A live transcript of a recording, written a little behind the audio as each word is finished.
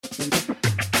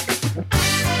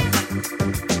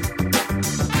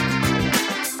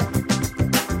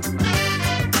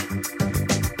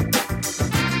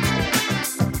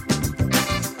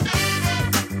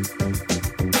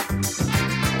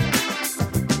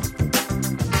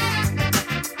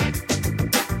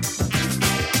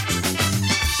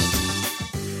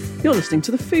You're listening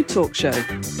to the Food Talk Show.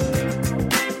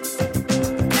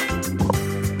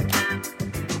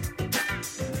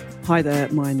 Hi there,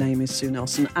 my name is Sue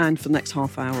Nelson, and for the next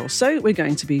half hour or so, we're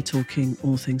going to be talking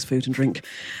all things food and drink.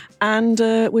 And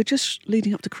we're just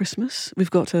leading up to Christmas. We've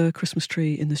got a Christmas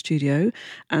tree in the studio,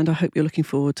 and I hope you're looking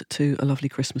forward to a lovely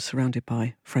Christmas surrounded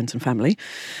by friends and family.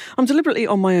 I'm deliberately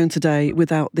on my own today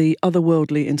without the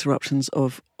otherworldly interruptions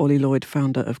of Ollie Lloyd,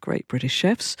 founder of Great British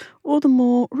Chefs, or the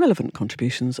more relevant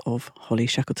contributions of Holly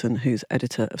Shackleton, who's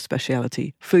editor of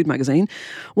Speciality Food magazine.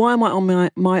 Why am I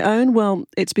on my own? Well,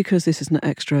 it's because this is an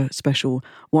extra special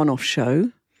one-off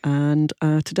show. And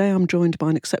today I'm joined by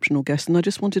an exceptional guest, and I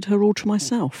just wanted her all to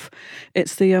myself.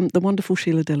 It's the wonderful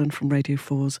Sheila Dillon from Radio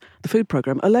 4's The Food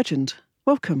Programme, a legend.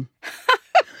 Welcome.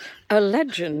 A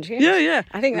legend, yes. Yeah.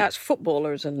 I think that's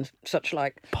footballers and such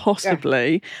like.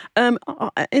 Possibly. Yeah.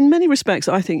 In many respects,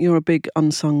 I think you're a big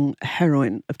unsung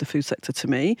heroine of the food sector to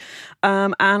me.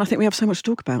 And I think we have so much to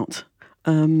talk about.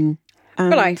 Well,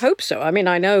 I hope so. I mean,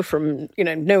 I know from,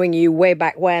 knowing you way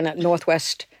back when at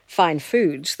Northwest Fine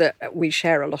Foods that we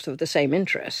share a lot of the same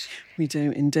interests. We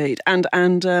do indeed, and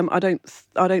I don't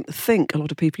think a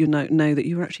lot of people know that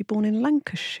you were actually born in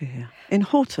Lancashire, in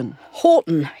Horton.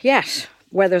 Horton, yes,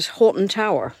 where there's Horton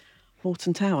Tower.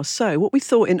 Horton Tower. So what we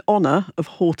thought in honour of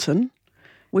Horton,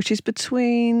 which is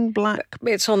between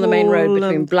It's on the main road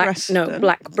between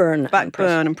Blackburn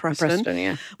and Preston.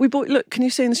 Yeah. We bought. Look, can you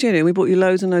see in the studio? We bought you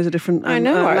loads and loads of different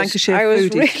Lancashire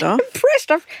foodie really stuff. Impressed.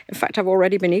 In fact, I've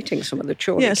already been eating some of the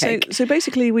chorley cake. So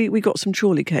basically, we got some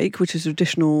chorley cake, which is a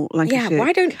traditional Lancashire. Yeah.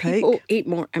 Why don't cake. people eat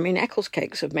more? I mean, Eccles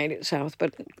cakes have made it south,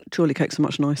 but chorley cakes are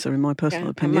much nicer, in my personal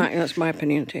opinion. That's my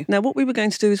opinion too. Now, what we were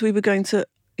going to do is we were going to,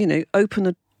 open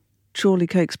a Chorley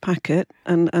Cakes packet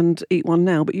and eat one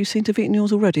now, but you seem to have eaten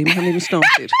yours already. We haven't even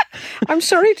started. I'm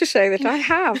sorry to say that I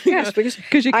have, yes,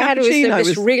 because your I had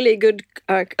this really good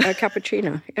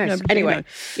cappuccino. Yes. Anyway,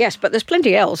 yes, but there's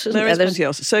plenty else, isn't there? There is plenty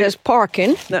else. So there's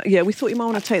parking. Yeah, we thought you might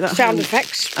want to take that sound home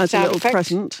effects as a little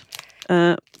present.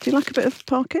 Do you like a bit of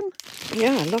parking?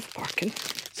 Yeah, I love parking.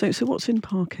 So what's in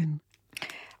parking?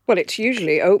 Well, it's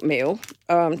usually oatmeal,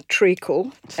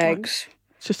 treacle, eggs.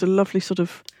 It's just a lovely sort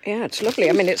of... Yeah, it's lovely.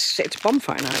 I mean, it's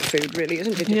bonfire night food, really,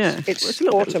 isn't it? It's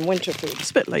autumn, winter food.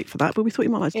 It's a bit late for that, but we thought you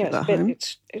might like to take that home.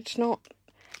 It's not...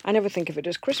 I never think of it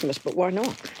as Christmas, but why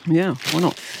not? Yeah, why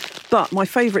not? But one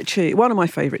of my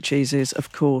favourite cheeses,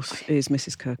 of course, is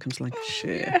Mrs. Kirkham's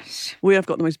Lancashire. Oh, yes. We have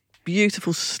got the most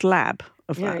beautiful slab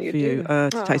of that for you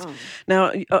to taste.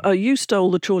 Now, you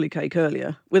stole the chorley cake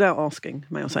earlier, without asking,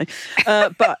 may I say.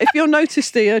 But if you'll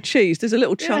notice the cheese, there's a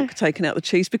little chunk taken out the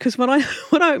cheese, because when I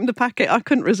opened the packet, I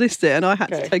couldn't resist it, and I had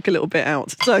to take a little bit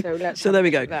out. So there we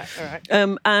go. That. All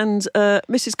right. And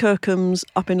Mrs. Kirkham's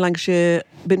up in Lancashire,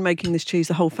 been making this cheese,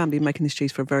 the whole family been making this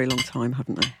cheese for a very long time,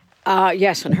 haven't they?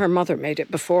 Yes, and her mother made it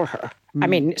before her. I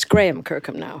mean, it's Graham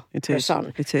Kirkham now, her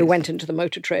son, who went into the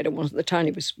motor trade and was at the time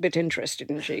he was a bit interested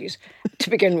in cheese to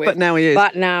begin with. But now he is.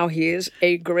 But now he is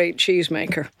a great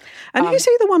cheesemaker. And you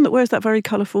see the one that wears that very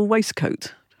colourful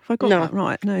waistcoat? Have I got that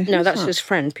right? No, that's his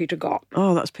friend, Peter Gott.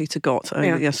 Oh, that's Peter Gott. Oh,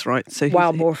 yes, right. So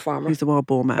wild boar farmer. He's the wild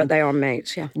boar man. But they are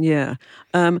mates, yeah. Yeah.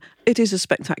 It is a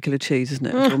spectacular cheese, isn't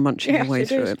it? As we're munching our way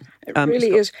through it. It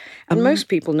really is. And most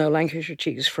people know Lancashire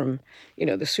cheese from,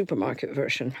 the supermarket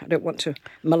version. I don't want to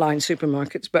malign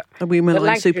supermarkets, but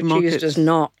Lancashire cheese does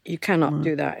not. You cannot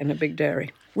do that in a big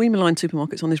dairy. We malign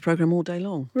supermarkets on this programme all day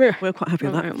long. Yeah. We're quite happy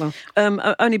with that. Right,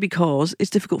 well. Only because it's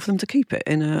difficult for them to keep it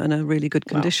in a really good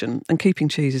condition. And keeping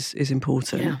cheese is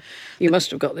important. Yeah. You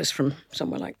must have got this from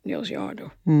somewhere like Neil's Yard.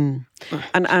 Or... And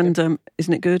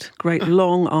isn't it good? Great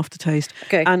long aftertaste.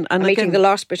 Okay. And I'm eating the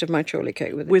last bit of my chorley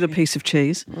cake with a piece of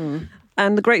cheese.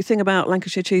 And the great thing about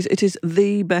Lancashire cheese, it is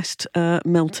the best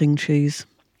melting cheese,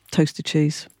 toasted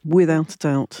cheese, without a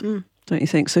doubt. Don't you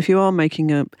think? So if you are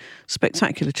making a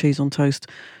spectacular cheese on toast,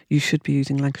 you should be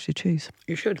using Lancashire cheese.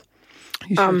 You should.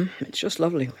 It's just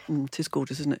lovely. It is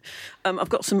gorgeous, isn't it? I've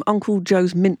got some Uncle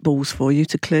Joe's mint balls for you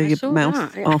to clear your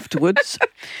mouth afterwards.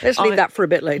 Let's leave that for a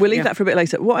bit later. We'll leave that for a bit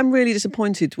later. What I'm really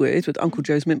disappointed with Uncle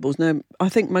Joe's mint balls, now, I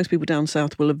think most people down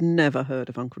south will have never heard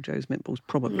of Uncle Joe's mint balls,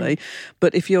 probably.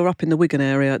 But if you're up in the Wigan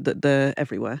area, that they're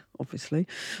everywhere, obviously.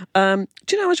 Do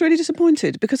you know, I was really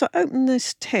disappointed because I opened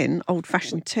this tin,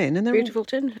 old-fashioned tin, and they're beautiful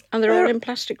tin, and they're all in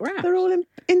plastic wraps. They're all in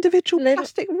individual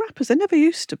plastic wrappers. They never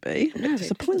used to be. No,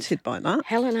 disappointed by that.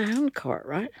 Hell in a handcart,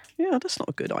 right? Yeah, that's not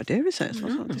a good idea, is it?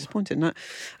 I'm disappointed in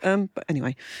that. But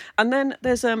anyway. And then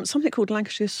there's something called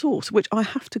Lancashire sauce, which I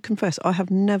have to confess I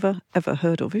have never, ever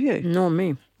heard of. Have you? Nor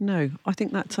me. No, I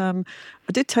think that... I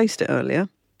did taste it earlier.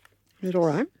 Is it all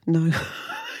right? No.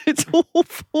 It's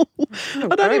awful.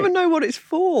 I don't even know what it's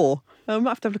for. I might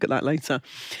have to have a look at that later.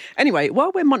 Anyway,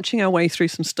 while we're munching our way through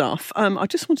some stuff, I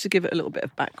just wanted to give it a little bit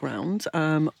of background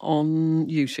on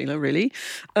you, Sheila, really.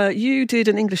 You did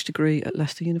an English degree at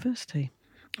Leicester University.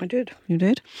 I did. You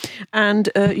did? And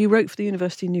you wrote for the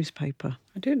university newspaper.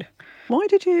 I did. Why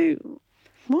did you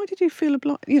feel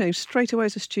obliged, straight away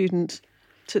as a student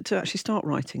to actually start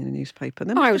writing in a newspaper?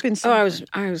 I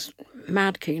was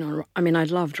mad keen on. I mean, I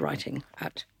loved writing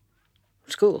at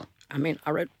school. I mean,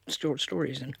 I wrote short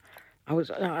stories, and I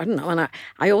don't know, and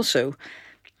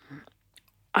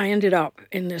I ended up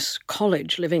in this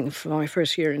college, living for my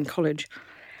first year in college,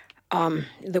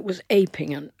 that was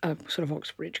aping a sort of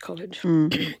Oxbridge college,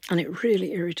 and it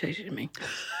really irritated me.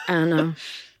 And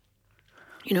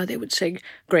they would say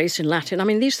grace in Latin. I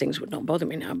mean, these things would not bother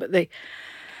me now, but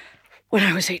when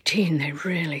I was 18, they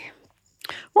really.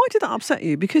 Why did that upset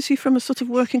you? Because you're from a sort of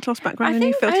working class background and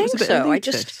you felt it was a bit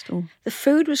elitist? The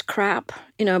food was crap,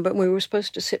 but we were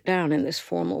supposed to sit down in this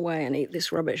formal way and eat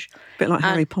this rubbish. A bit like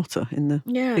Harry Potter in the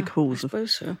big halls. I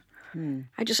suppose so.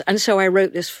 And so I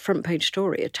wrote this front page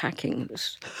story attacking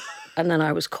this, and then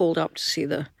I was called up to see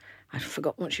I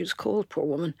forgot what she was called, poor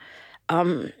woman,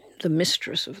 the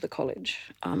mistress of the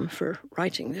college, for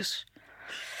writing this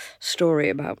story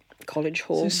about College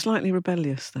Hall. So slightly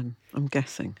rebellious then, I'm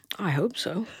guessing. I hope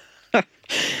so.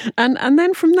 and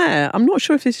then from there, I'm not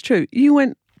sure if this is true, you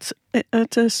went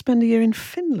to spend a year in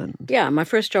Finland. Yeah, my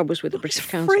first job was with the British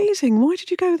Council. Freezing. Why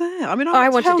did you go there? I mean, I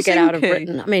wanted to get out of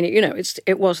Britain. I mean,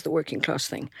 it was the working class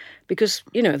thing. Because,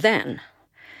 then,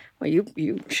 well,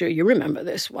 you remember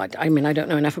this. I mean, I don't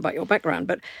know enough about your background,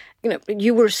 but,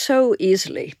 you were so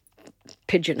easily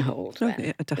pigeonholed then.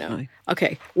 Yeah, definitely.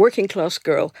 Okay, working class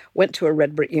girl, went to a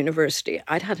red brick university.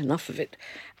 I'd had enough of it.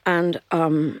 And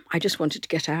I just wanted to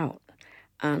get out.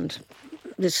 And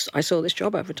I saw this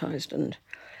job advertised, and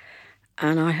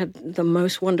I had the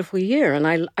most wonderful year. And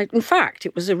I in fact,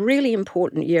 it was a really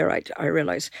important year, I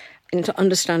realised, into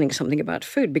understanding something about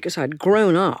food, because I'd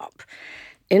grown up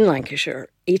in Lancashire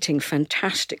eating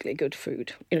fantastically good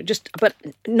food, but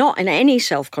not in any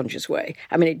self-conscious way.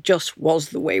 I mean, it just was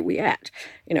the way we ate.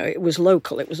 It was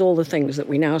local. It was all the things that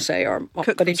we now say are,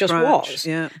 but it just was.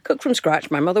 Yeah. Cooked from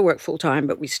scratch. My mother worked full-time,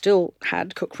 but we still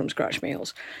had cooked from scratch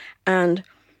meals. And,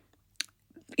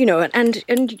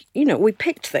 we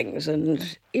picked things,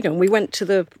 and, we went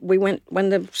when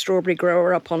the strawberry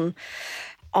grower up in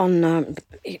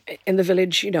the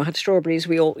village, had strawberries.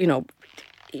 We all,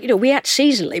 we ate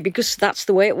seasonally because that's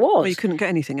the way it was. Well, you couldn't get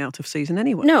anything out of season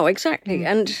anyway. No, exactly.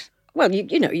 And, well,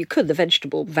 you could. The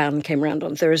vegetable van came around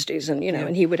on Thursdays, and,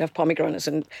 and he would have pomegranates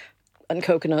and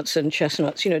coconuts and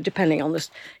chestnuts, depending on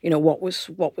this, what was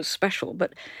special.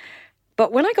 But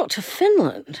when I got to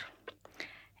Finland,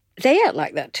 they ate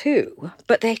like that too,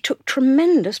 but they took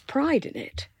tremendous pride in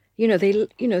it.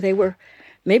 They were,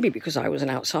 maybe because I was an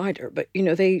outsider, but,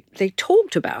 they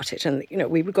talked about it, and,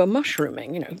 we would go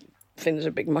mushrooming, Finns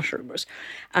are big mushroomers,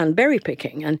 and berry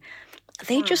picking, and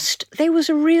there was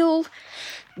a real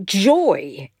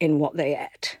joy in what they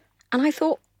ate. And I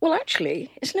thought, well, actually,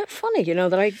 isn't it funny,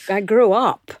 that I grew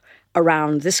up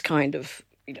around this kind of,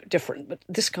 different, but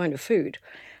this kind of food.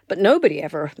 But nobody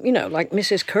ever, like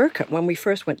Mrs. Kirkham, when we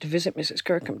first went to visit Mrs.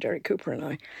 Kirkham, Derek Cooper and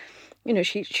I,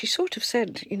 she sort of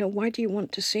said, why do you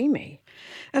want to see me?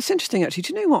 That's interesting, actually.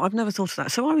 Do you know what? I've never thought of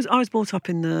that. So I was brought up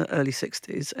in the early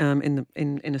 60s in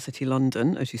inner city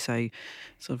London, as you say,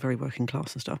 sort of very working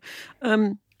class and stuff.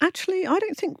 Actually, I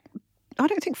don't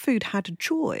think food had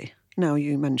joy. Now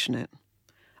you mention it,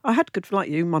 I had good, like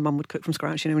you. My mum would cook from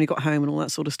scratch, when you got home and all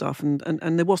that sort of stuff, and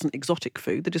there wasn't exotic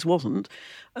food. There just wasn't.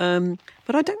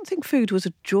 But I don't think food was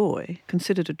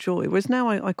considered a joy. Whereas now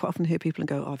I quite often hear people and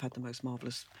go, I've had the most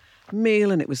marvellous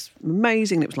meal and it was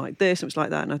amazing and it was like this and it was like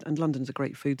that, and London's a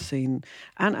great food scene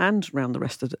and around the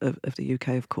rest of the UK,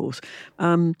 of course,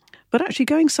 but actually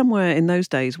going somewhere in those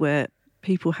days where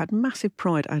people had massive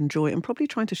pride and joy and probably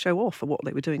trying to show off for what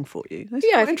they were doing for you.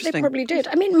 I think they probably did.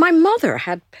 I mean, my mother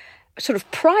had sort of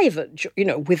private,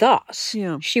 with us.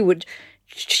 Yeah. She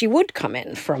would come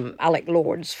in from Alec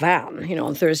Lord's van,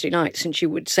 on Thursday nights, and she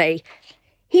would say,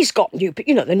 he's got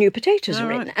the new potatoes are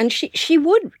in. And she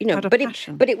would,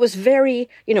 but it was very,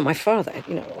 my father,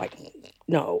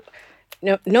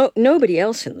 nobody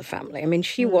else in the family. I mean,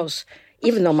 she was,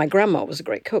 even though my grandma was a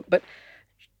great cook, but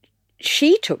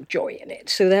she took joy in it.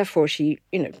 So therefore she,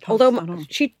 although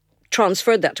she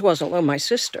transferred that to us, although my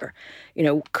sister,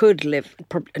 could live,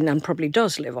 and probably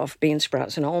does live off bean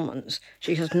sprouts and almonds.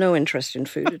 She has no interest in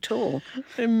food at all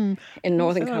in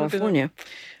Northern California.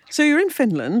 So you're in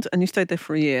Finland and you stayed there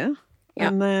for a year. Yeah.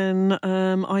 And then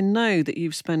I know that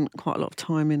you've spent quite a lot of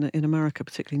time in America,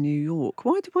 particularly New York.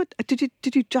 Why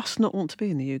did you just not want to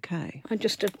be in the UK? I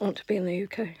just didn't want to be in the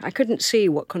UK. I couldn't see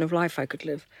what kind of life I could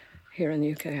live here in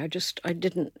the UK.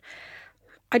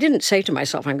 I didn't say to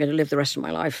myself, I'm going to live the rest of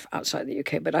my life outside the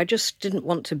UK, but I just didn't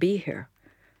want to be here.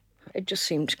 It just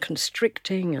seemed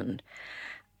constricting, and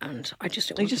I just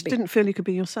didn't want to be. You just didn't feel you could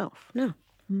be yourself? No.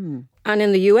 And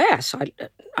in the US,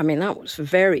 I mean, that was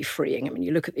very freeing. I mean,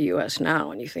 you look at the US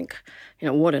now and you think,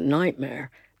 what a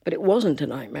nightmare. But it wasn't a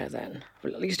nightmare then.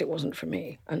 Well, at least it wasn't for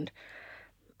me. And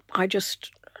I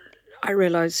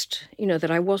realised, that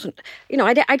I wasn't,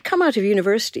 I'd come out of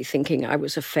university thinking I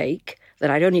was a fake, that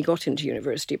I'd only got into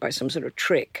university by some sort of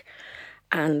trick,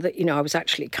 and that, I was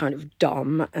actually kind of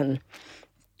dumb. And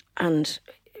I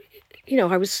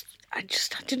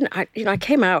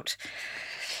came out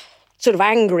sort of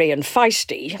angry and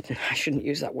feisty. I shouldn't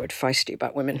use that word feisty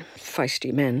about women,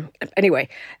 feisty men. Anyway,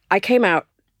 I came out,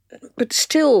 but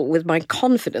still with my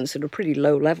confidence at a pretty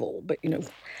low level. But, being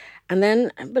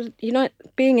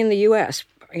in the US,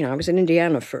 I was in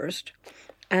Indiana first,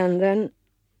 and then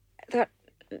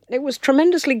it was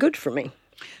tremendously good for me.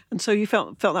 And so you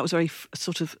felt that was very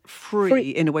sort of free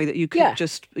in a way that you could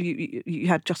just, you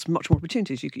had just much more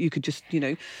opportunities. You could just,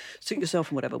 suit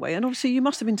yourself in whatever way. And obviously you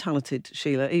must have been talented,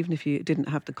 Sheila, even if you didn't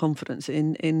have the confidence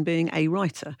in being a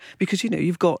writer, because,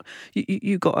 you got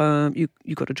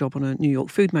a job on a New York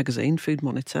food magazine, Food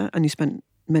Monitor, and you spent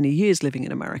many years living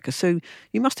in America. So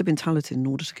you must have been talented in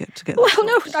order to get Well,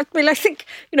 no, I think,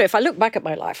 if I look back at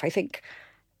my life, I think,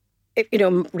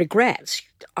 regrets.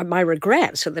 My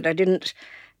regrets are that I didn't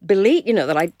believe,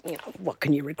 that what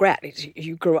can you regret?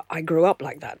 I grew up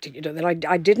like that, that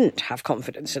I didn't have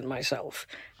confidence in myself.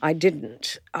 I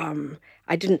didn't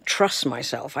trust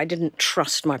myself. I didn't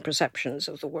trust my perceptions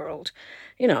of the world,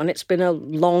 and it's been a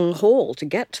long haul to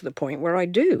get to the point where I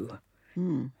do.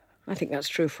 I think that's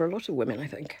true for a lot of women, I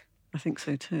think. I think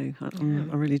so too. I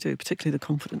really do, particularly the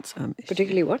confidence issue.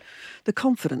 Particularly what? The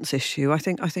confidence issue. I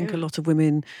think a lot of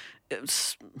women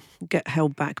get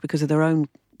held back because of their own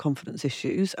confidence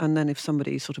issues, and then if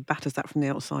somebody sort of batters that from the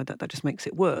outside, that just makes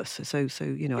it worse. So I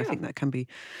think that can be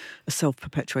a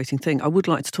self-perpetuating thing. I would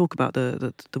like to talk about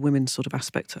the women's sort of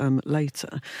aspect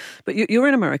later, but you're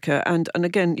in America, and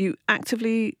again, you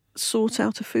actively sought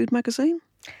out a food magazine.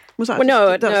 Was that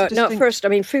no. At first,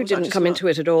 food didn't come into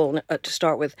it at all to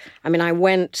start with.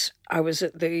 I was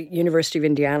at the University of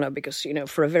Indiana because,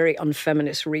 for a very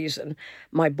unfeminist reason,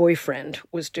 my boyfriend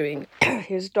was doing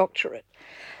his doctorate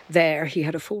there. He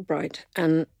had a Fulbright,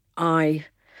 and I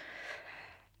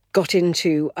got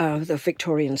into the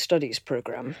Victorian Studies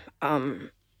program,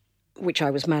 which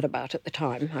I was mad about at the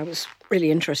time. I was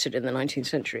really interested in the 19th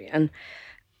century, and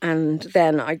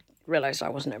then I realised I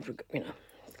wasn't ever,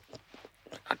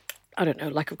 I don't know,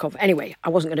 lack of confidence. Anyway, I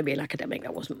wasn't going to be an academic.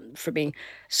 That wasn't for me.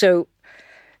 So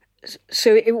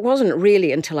it wasn't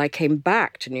really until I came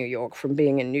back to New York from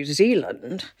being in New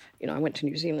Zealand. I went to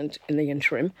New Zealand in the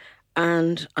interim,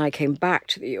 and I came back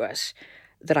to the US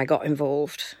that I got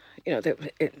involved.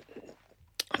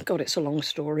 God, it's a long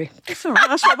story. It's all right.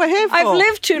 That's what we're here for. I've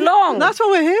lived too long. That's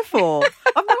what we're here for.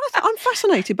 I'm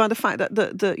fascinated by the fact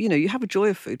that you have a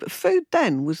joy of food, but food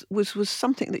then was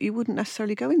something that you wouldn't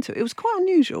necessarily go into. It was quite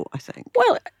unusual, I think.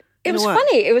 Well, it was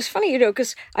funny. It was funny,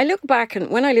 because I look back, and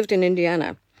when I lived in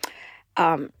Indiana,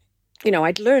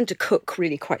 I'd learned to cook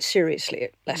really quite seriously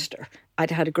at Leicester. I'd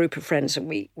had a group of friends, and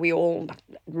we all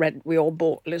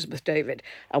bought Elizabeth David,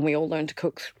 and we all learned to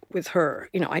cook with her.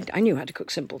 I knew how to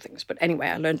cook simple things, but anyway,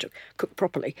 I learned to cook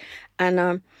properly.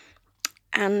 And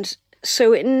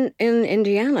so in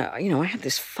Indiana, I had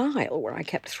this file where I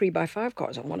kept 3x5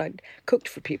 cards on what I'd cooked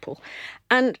for people.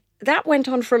 And that went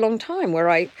on for a long time, where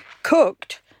I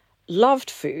cooked, loved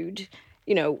food,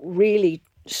 really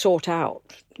sought out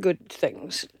good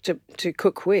things to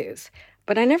cook with.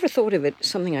 But I never thought of it as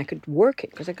something I could work in,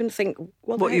 because I couldn't think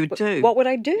what you would do. What would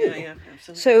I do? Yeah,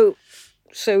 absolutely.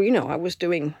 So I was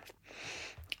doing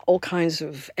all kinds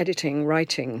of editing,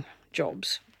 writing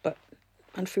jobs,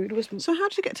 and food was. So how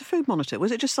did you get to Food Monitor?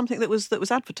 Was it just something that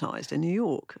was advertised in New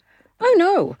York? Oh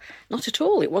no, not at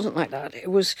all. It wasn't like that.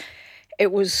 It was.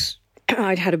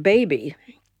 I'd had a baby,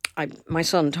 my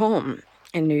son Tom,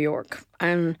 in New York,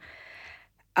 and.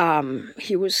 I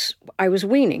was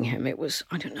weaning him. It was,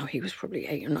 I don't know, he was probably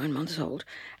 8 or 9 months old.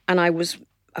 And I was,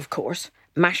 of course,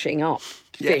 mashing up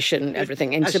fish and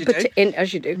everything into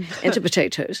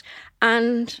potatoes.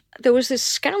 And there was this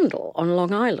scandal on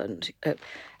Long Island.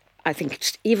 I think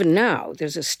even now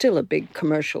there's still a big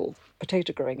commercial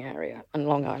potato growing area on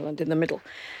Long Island in the middle.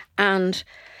 And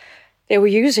they were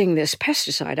using this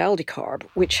pesticide, aldicarb,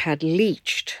 which had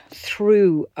leached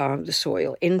through the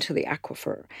soil into the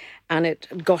aquifer, and it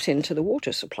got into the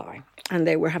water supply. And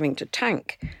they were having to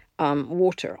tank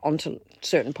water onto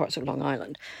certain parts of Long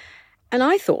Island. And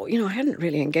I thought, I hadn't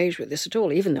really engaged with this at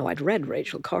all, even though I'd read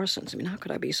Rachel Carson's. I mean, how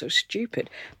could I be so stupid?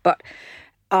 But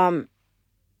I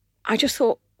just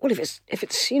thought, well, if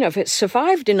it's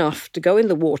survived enough to go in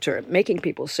the water, making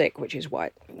people sick, which is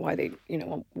why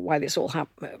this all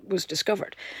was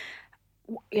discovered.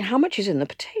 How much is in the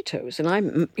potatoes? And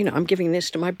I'm giving this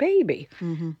to my baby.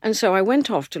 Mm-hmm. And so I went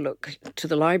off to look to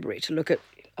the library to look at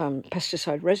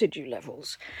pesticide residue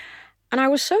levels. And I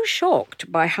was so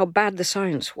shocked by how bad the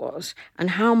science was and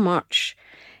how much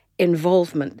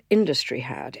involvement industry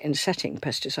had in setting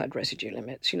pesticide residue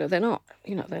limits. They're not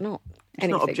anything. It's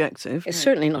not objective. It's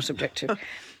certainly not objective.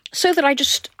 So that I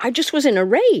just was in a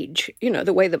rage,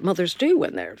 the way that mothers do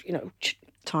when they're,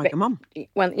 tiger mum.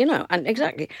 When, and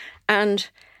exactly. And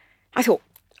I thought,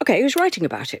 okay, who's writing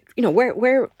about it?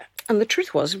 Where, and the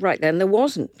truth was, right then, there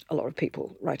wasn't a lot of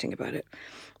people writing about it.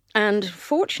 And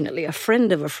fortunately, a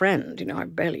friend of a friend, I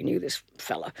barely knew this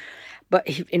fella, but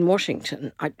in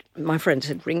Washington, my friend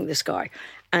said, ring this guy.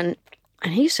 And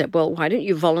he said, well, why don't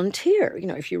you volunteer?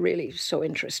 If you're really so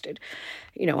interested,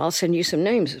 I'll send you some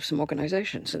names of some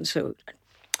organizations. And so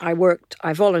I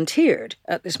volunteered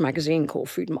at this magazine called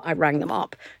Food. I rang them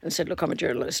up and said, look, I'm a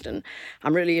journalist and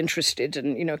I'm really interested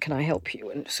and, can I help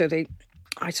you? And so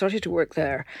I started to work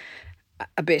there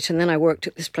a bit. And then I worked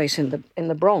at this place in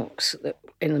the Bronx,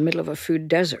 in the middle of a food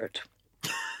desert.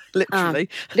 Literally.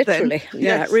 Literally. Yeah,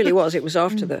 yes. It really was. It was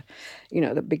after the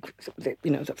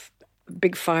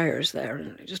big fires there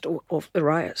and just all the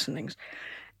riots and things.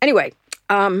 Anyway,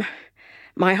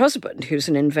 my husband, who's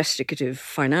an investigative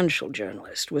financial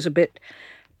journalist, was a bit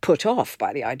put off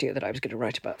by the idea that I was going to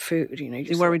write about food.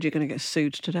 He worried you're going to get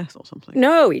sued to death or something?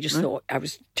 No, he just thought I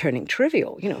was turning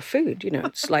trivial. Food,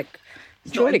 it's like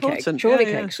jolly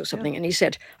cakes or something. Yeah. And he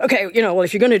said, okay, well,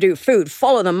 if you're going to do food,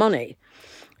 follow the money.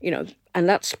 And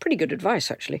that's pretty good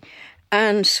advice, actually.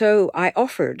 And so I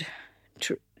offered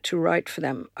to write for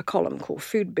them a column called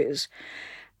Food Biz,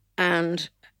 and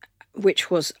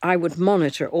which was I would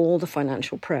monitor all the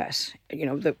financial press.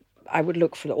 I would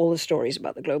look for all the stories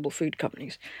about the global food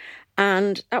companies,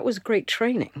 and that was great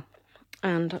training.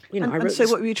 And I wrote. So,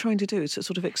 what were you trying to do? To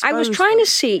sort of expose? I was trying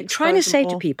to say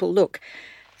to people, look,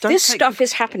 this stuff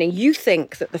is happening. You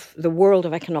think that the world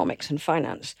of economics and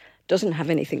finance doesn't have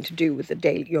anything to do with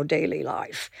your daily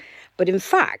life, but in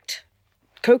fact,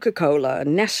 Coca-Cola,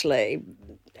 Nestle,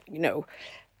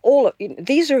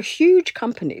 these are huge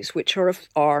companies which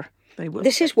are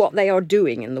this is what they are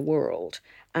doing in the world.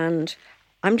 And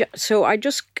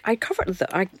I covered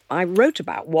I wrote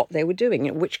about what they were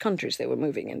doing, which countries they were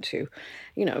moving into,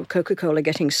 Coca-Cola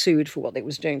getting sued for what they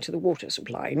was doing to the water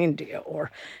supply in India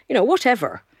or,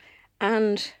 whatever.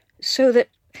 And so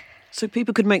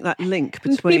people could make that link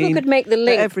between people could make the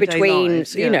link between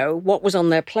lives, yeah. What was on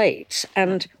their plates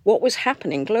and what was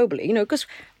happening globally. Because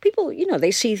people,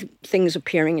 they see things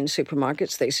appearing in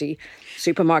supermarkets. They see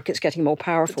supermarkets getting more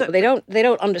powerful. But they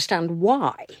don't understand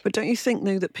why. But don't you think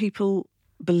though that people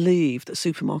believe that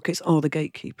supermarkets are the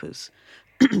gatekeepers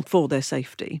for their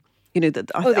safety?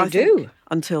 That I do. think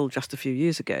until just a few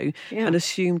years ago, and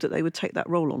assumed that they would take that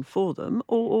role on for them,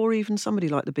 or even somebody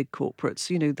like the big corporates.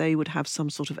 They would have some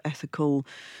sort of ethical,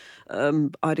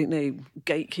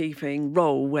 gatekeeping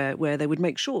role where they would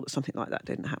make sure that something like that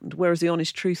didn't happen. Whereas the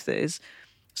honest truth is,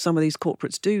 some of these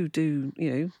corporates do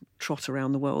trot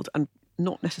around the world and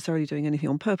not necessarily doing anything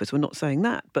on purpose. We're not saying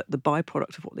that, but the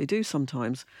byproduct of what they do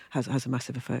sometimes has a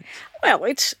massive effect. Well,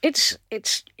 it's.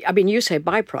 I mean, you say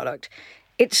byproduct.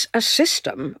 It's a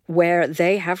system where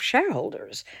they have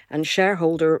shareholders and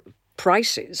shareholder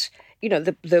prices.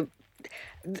 The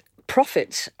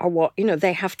profits are what,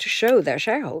 they have to show their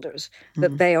shareholders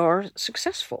that they are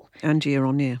successful. And year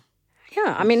on year.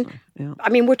 Yeah, I mean,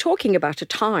 we're talking about a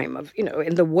time of,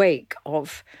 in the wake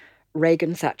of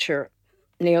Reagan Thatcher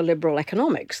neoliberal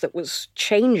economics that was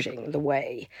changing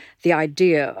the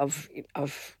idea of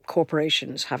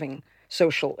corporations having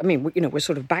social. I mean, we're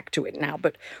sort of back to it now,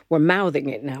 but we're mouthing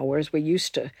it now, whereas it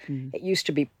used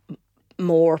to be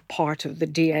more part of the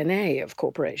DNA of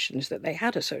corporations that they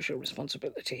had a social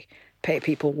responsibility, pay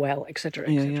people well, etc.,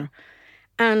 etc. Yeah.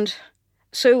 And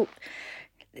so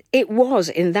it was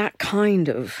in that kind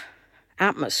of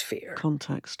atmosphere,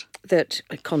 context.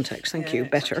 Thank you,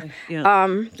 better. Yeah.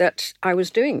 That I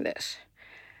was doing this.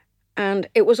 And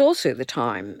it was also the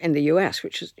time in the US,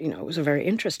 which is, was a very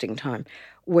interesting time,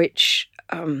 which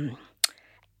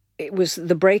it was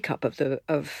the breakup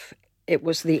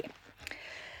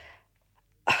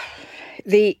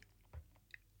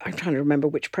I'm trying to remember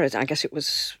which president. I guess it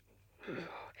was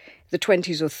the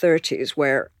 20s or 30s,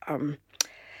 where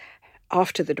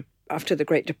after the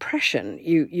Great Depression,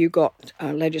 you got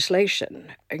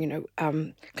legislation,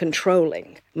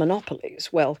 controlling monopolies.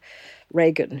 Well,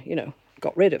 Reagan,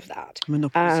 got rid of that,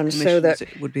 Monopolies and so that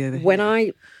it would be over when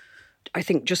here. I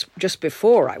think just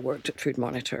before I worked at Food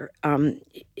Monitor,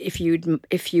 if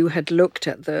you had looked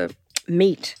at the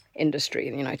meat industry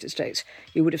in the United States,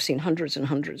 you would have seen hundreds and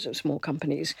hundreds of small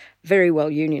companies, very well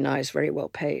unionized, very well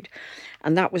paid.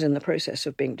 And that was in the process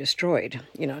of being destroyed.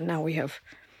 Now we have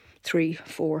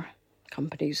 3-4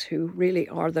 companies who really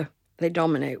they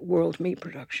dominate world meat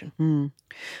production. And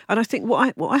I think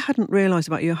what I hadn't realised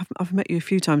about you, I've met you a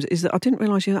few times, is that I didn't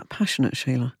realise you're that passionate,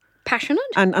 Sheila. Passionate?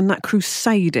 And that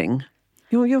crusading.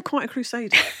 You're quite a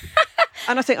crusader.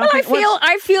 And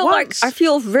I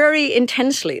feel very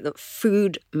intensely that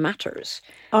food matters,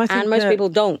 and most people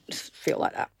don't feel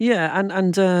like that. Yeah,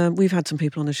 and we've had some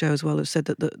people on the show as well who've said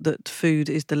that food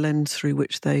is the lens through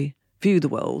which they view the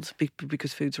world,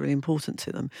 because food's really important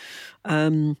to them.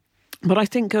 But I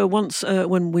think once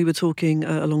when we were talking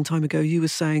a long time ago, you were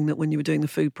saying that when you were doing the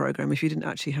food programme, if you didn't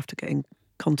actually have to get in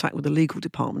contact with the legal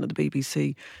department at the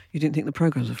BBC, you didn't think the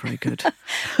programmes were very good.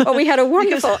 Well, we had a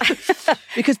wonderful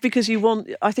because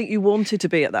I think you wanted to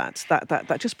be at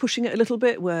that just pushing it a little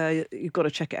bit, where you've got to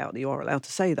check it out that you are allowed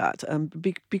to say that,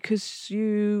 because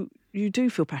you do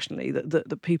feel passionately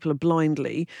that people are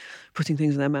blindly putting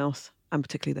things in their mouth, and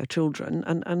particularly their children,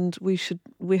 and we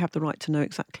have the right to know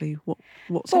exactly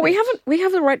what's. Well, we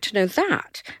have the right to know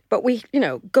that, but we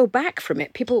go back from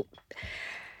it. People.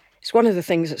 It's one of the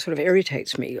things that sort of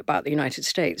irritates me about the United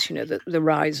States, the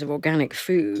rise of organic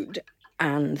food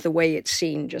and the way it's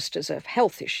seen just as a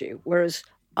health issue, whereas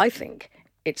I think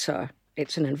it's an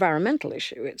environmental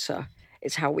issue.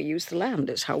 It's how we use the land.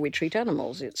 It's how we treat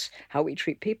animals. It's how we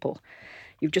treat people.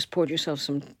 You've just poured yourself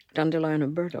some dandelion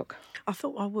and burdock. I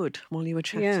thought I would while you were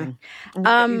chatting.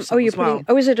 Yeah. Is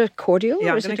it a cordial?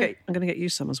 Yeah, I'm going to get you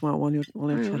some as well while you're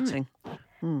chatting.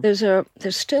 There's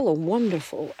still a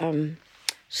wonderful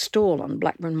stall on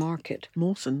Blackburn Market.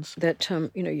 Mawson's. That,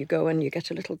 you go and you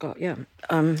get a little glass. Yeah.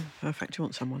 Perfect. You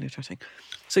want some while you're chatting.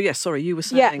 So, yes, sorry, you were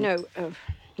saying... Yeah, no,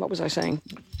 what was I saying?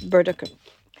 Burdock.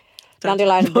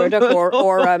 Dandelion burdock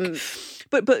or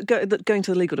But going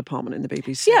to the legal department in the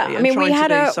BBC. Yeah, I mean, we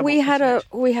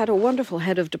had a wonderful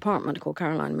head of department called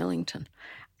Caroline Millington,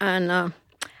 and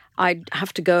I'd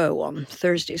have to go on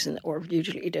Thursdays, or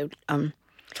usually you don't.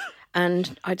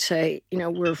 And I'd say,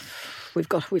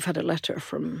 we've had a letter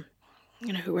from,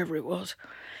 whoever it was,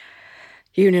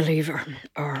 Unilever,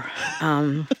 or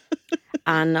and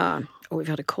we've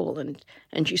had a call, and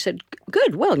she said,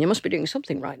 "Good, well, you must be doing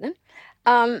something right then."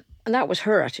 And that was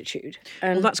her attitude.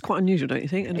 And well, that's quite unusual, don't you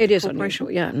think? It is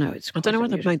unusual, yeah. No, it's. I don't know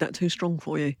whether they've made that too strong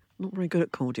for you. Not very good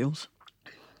at cordials.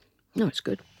 No, it's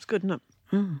good. It's good, isn't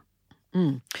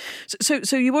it?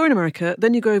 So you were in America,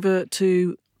 then you go over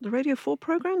to the Radio 4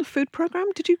 programme, the food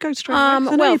programme. Did you go straight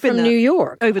away? Well, from New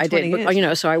York, over 20 I did. years.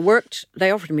 But, so I worked.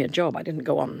 They offered me a job. I didn't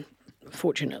go on,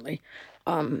 fortunately.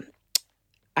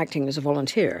 Acting as a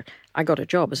volunteer, I got a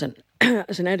job as an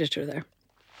editor there,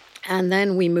 and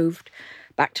then we moved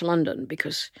back to London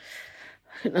because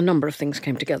a number of things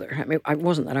came together. I mean, it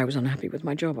wasn't that I was unhappy with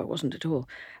my job. I wasn't at all.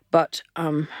 But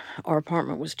our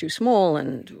apartment was too small,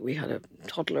 and we had a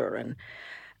toddler, and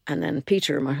then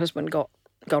Peter, my husband, got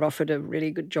offered a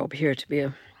really good job here to be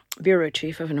a bureau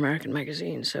chief of an American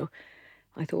magazine. So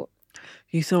I thought...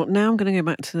 You thought, now I'm going to go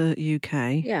back to the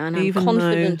UK. Yeah, and I'm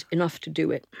confident enough to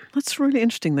do it. That's really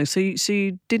interesting, though. So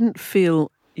you didn't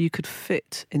feel you could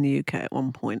fit in the UK at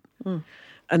one point.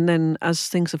 And then as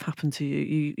things have happened to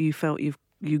you, you felt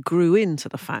you grew into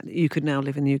the fact that you could now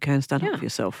live in the UK and stand up for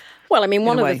yourself. Well, I mean,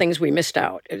 one of the things we missed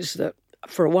out is that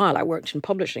for a while I worked in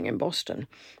publishing in Boston,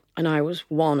 and I was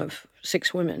one of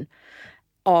 6 women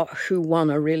who won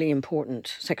a really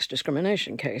important sex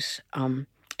discrimination case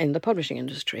in the publishing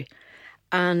industry.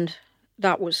 And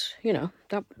that was,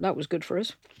 that was good for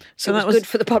us. So it was good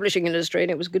for the publishing industry, and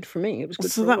it was good for me. It was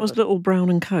good. So that was Little Brown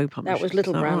and Co. publishing. That was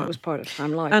Little Brown. Right? It was part of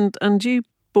Time Life. And you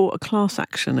brought a class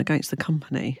action against the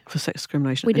company for sex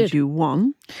discrimination. We did. You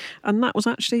won, and that was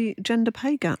actually gender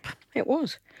pay gap. It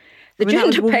was. The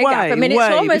gender pay gap. I mean, it's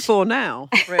almost before now.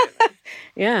 Really.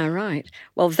 Yeah, right.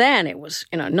 Well, then it was,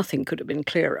 nothing could have been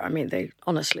clearer. I mean, they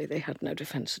had no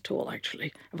defence at all,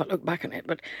 actually, if I look back on it.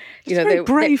 But, it's a very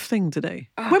brave thing to do.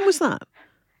 When was that?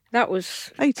 That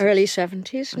was 80s? Early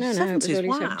 70s. No, it was early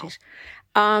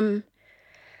 70s.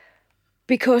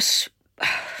 Because,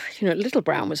 Little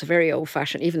Brown was a very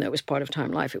old-fashioned, even though it was part of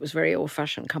Time Life, it was a very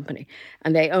old-fashioned company.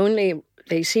 And they only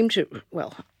they seem to,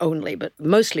 well, only, but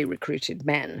mostly recruited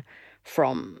men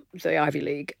from the Ivy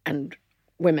League and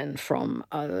women from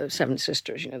the Seven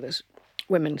Sisters, those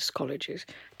women's colleges.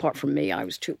 Apart from me, I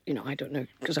was too, I don't know,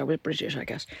 because I was British, I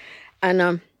guess.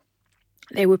 And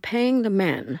they were paying the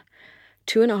men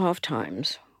 2.5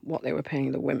 times what they were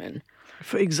paying the women.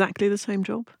 For exactly the same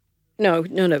job? No,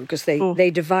 because they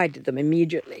divided them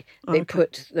immediately. They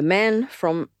put the men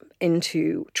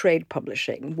into trade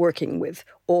publishing, working with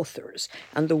authors,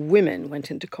 and the women went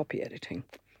into copy editing.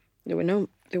 There were no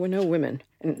women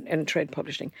in trade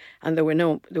publishing, and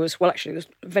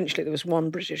eventually there was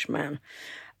one British man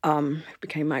who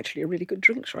became actually a really good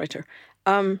drinks writer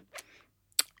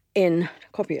in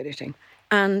copy editing,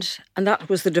 and that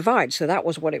was the divide. So that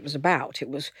was what it was about. It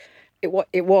was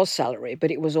salary,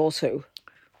 but it was also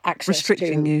access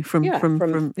restricting you from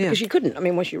because you couldn't. I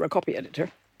mean, once you were a copy editor,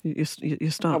 you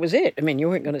start. That was it. I mean, you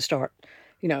weren't going to start,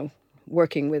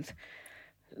 working with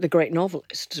the great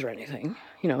novelists or anything.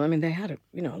 I mean, they had a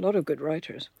lot of good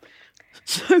writers.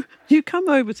 So you come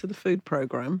over to the food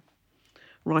programme,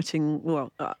 writing,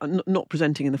 not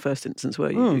presenting in the first instance,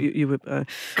 were you? You were.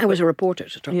 I was a reporter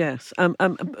at the time. Yes.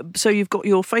 So you've got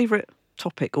your favourite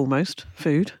topic, almost,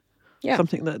 food. Yeah.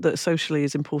 Something that socially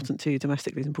is important to you,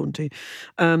 domestically is important to you.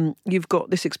 You've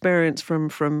got this experience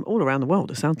from all around the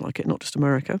world, it sounds like it, not just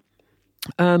America.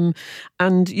 And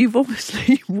you've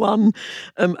obviously won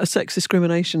a sex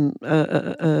discrimination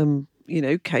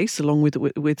case along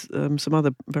with some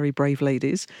other very brave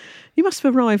ladies. You must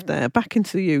have arrived there back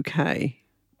into the UK,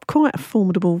 quite a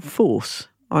formidable force,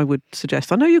 I would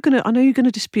suggest. I know you're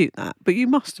gonna dispute that, but you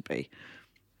must be.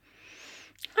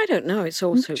 I don't know. It's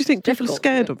also. Do you think people are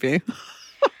scared of you?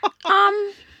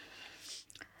 I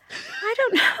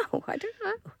don't know.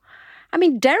 I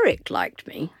mean, Derek liked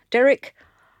me. Derek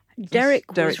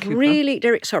was Cooper. really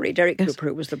Derek Cooper,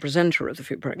 who was the presenter of the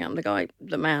food program,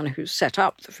 the man who set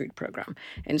up the food program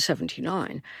in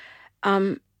 '79.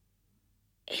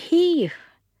 He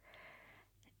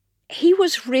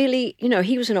was really,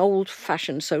 he was an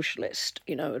old-fashioned socialist.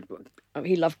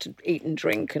 He loved to eat and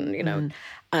drink, and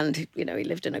and he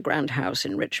lived in a grand house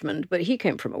in Richmond, but he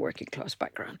came from a working-class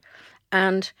background,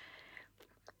 and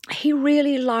he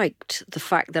really liked the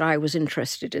fact that I was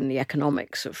interested in the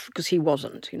economics because he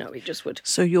wasn't, he just would.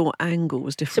 So your angle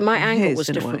was different. So my angle was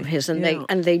different from his, and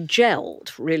they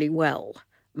gelled really well.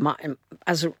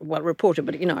 As a reporter,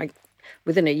 but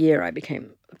within a year I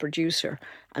became a producer,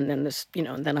 and then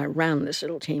and then I ran this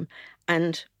little team,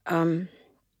 and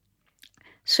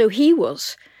so he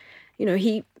was,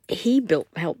 he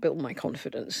helped build my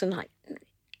confidence, and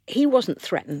he wasn't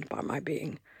threatened by my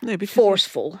being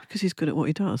forceful. Because he's good at what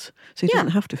he does. So he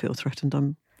doesn't have to feel threatened,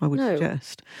 I would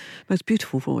suggest. Most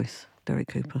beautiful voice, Derek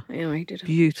Cooper. Yeah, he did.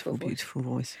 Beautiful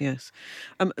voice, yes.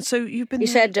 So you've been... He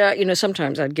said,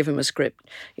 sometimes I'd give him a script,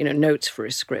 notes for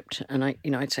his script, and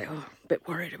I'd say, a bit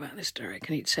worried about this, Derek,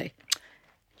 and he'd say,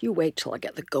 you wait till I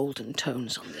get the golden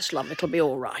tones on this, love, it'll be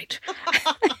all right.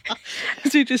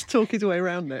 So you just talk his way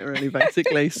around it, really,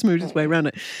 basically, smooth his way around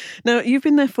it. Now, you've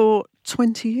been there for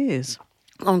 20 years.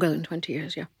 Longer than 20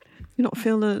 years, yeah. You not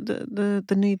feel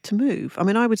the need to move? I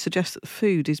mean, I would suggest that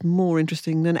food is more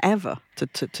interesting than ever to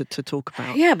talk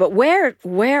about. Yeah, but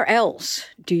where else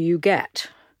do you get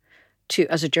to,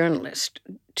 as a journalist,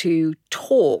 to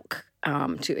talk,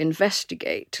 to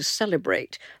investigate, to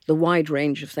celebrate the wide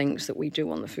range of things that we do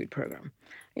on the food program?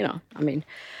 I mean,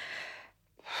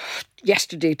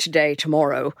 yesterday, today,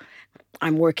 tomorrow,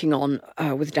 I'm working on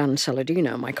with Dan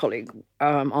Saladino, my colleague,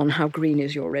 on How Green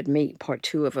Is Your Red Meat, part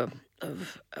 2 of a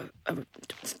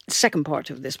second part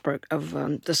of this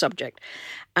the subject,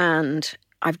 and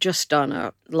I've just done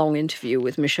a long interview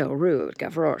with Michelle Roux at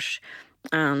Gavroche,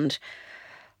 and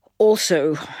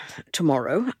also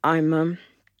tomorrow I'm.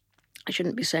 I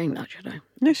shouldn't be saying that, should I?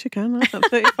 Yes, you can. That's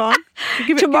absolutely fine.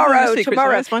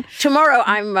 Tomorrow,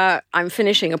 I'm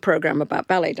finishing a program about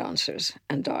ballet dancers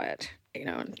and diet.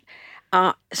 And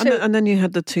then you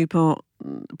had the 2-part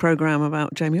program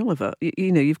about Jamie Oliver.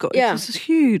 You've got this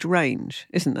huge range,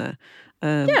 isn't there?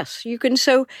 Yes, you can.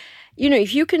 So,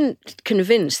 if you can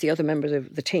convince the other members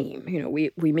of the team,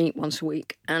 we meet once a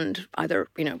week, and either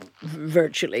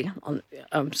virtually on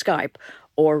Skype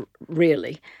or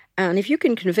really. And if you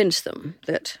can convince them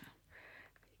that,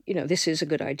 this is a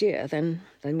good idea, then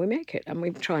we make it. And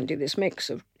we try and do this mix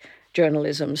of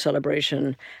journalism,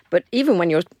 celebration. But even when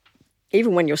you're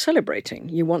celebrating,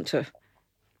 you want to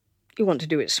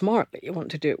do it smartly. You want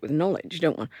to do it with knowledge. You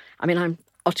don't want. I mean,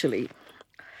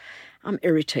 I'm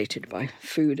irritated by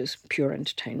food as pure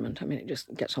entertainment. I mean, it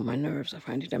just gets on my nerves. I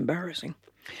find it embarrassing.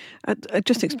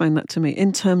 Just explain that to me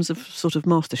in terms of sort of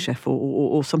MasterChef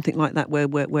or something like that,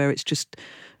 where it's just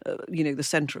the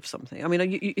centre of something. I mean,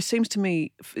 it seems to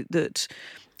me that.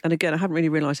 And again, I haven't really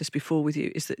realised this before with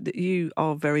you, is that you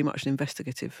are very much an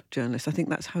investigative journalist. I think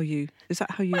that's how you... Is that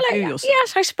how you view yourself?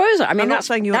 Yes, I suppose. I mean, I'm not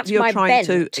saying you're my trying bent.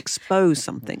 to expose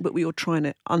something, but you're trying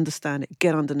to understand it,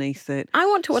 get underneath it. I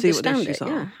want to see understand what the issues it, are.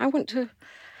 yeah. I want to...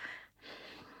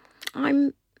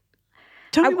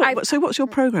 Tell me so what's your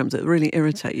programmes that really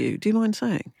irritate you? Do you mind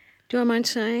saying? Do I mind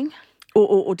saying?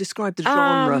 Or describe the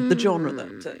genre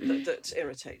that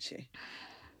irritates you.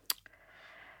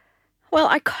 Well,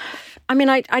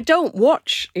 I don't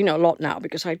watch, a lot now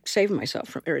because I save myself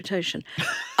from irritation.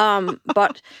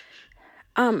 But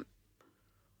I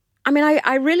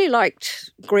really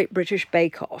liked Great British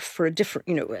Bake Off for a different,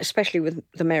 especially with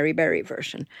the Mary Berry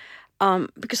version,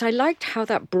 because I liked how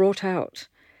that brought out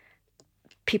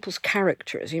people's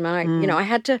characters. I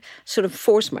had to sort of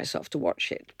force myself to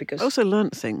watch it because I also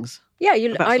learnt things. Yeah,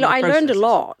 I learned a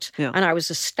lot, yeah. And I was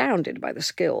astounded by the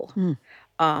skill.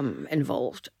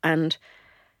 Involved,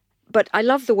 but I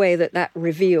love the way that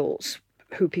reveals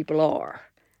who people are,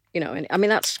 and I mean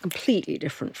that's completely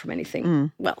different from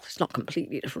anything. Well, it's not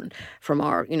completely different from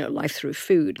our life through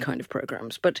food kind of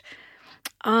programs, but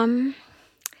let me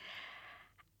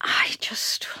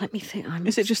think.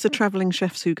 Is it just the travelling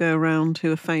chefs who go around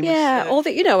who are famous? Yeah, or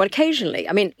that occasionally.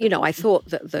 I mean, I thought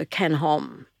that the Ken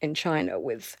Hom in China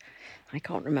with. I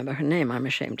can't remember her name, I'm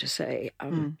ashamed to say,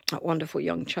 that wonderful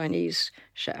young Chinese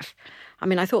chef. I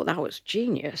mean, I thought that was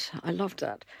genius. I loved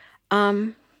that.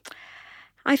 I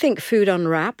think Food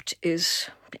Unwrapped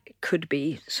could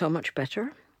be so much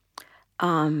better.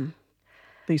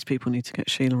 These people need to get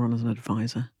Sheila on as an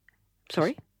advisor.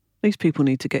 Sorry? These people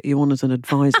need to get you on as an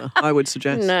advisor, I would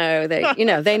suggest. No,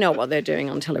 they know what they're doing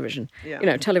on television.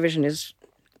 Yeah. Television is,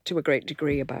 to a great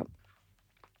degree, about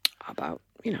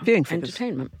viewing figures.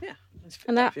 Entertainment. Yeah.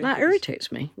 And that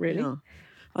irritates me, really. Yeah.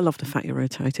 I love the fact you're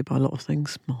irritated by a lot of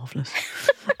things. Marvellous.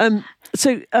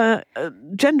 So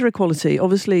gender equality,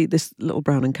 obviously this little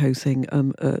Brown and Co thing,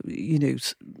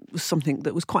 was something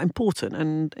that was quite important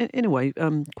and in a way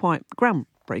quite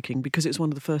groundbreaking because it's one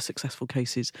of the first successful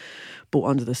cases brought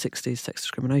under the 60s sex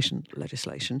discrimination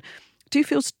legislation. Do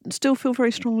you still feel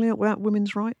very strongly about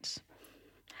women's rights?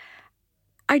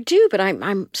 I do, but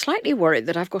I'm slightly worried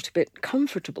that I've got a bit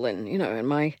comfortable in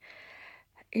my...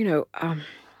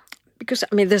 because,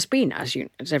 I mean, there's been, as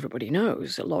everybody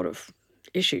knows, a lot of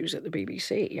issues at the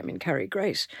BBC. I mean, Carrie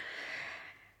Grace.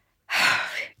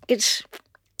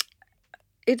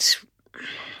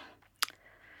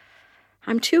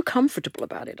 I'm too comfortable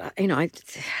about it. At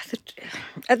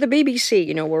the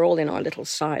BBC, we're all in our little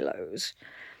silos.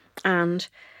 And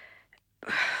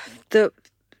the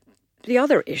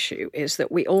other issue is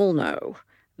that we all know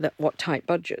what tight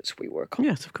budgets we work on.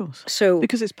 Yes, of course. So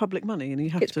because it's public money, and you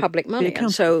have to. It's public money,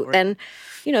 and so then,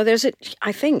 there's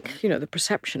I think the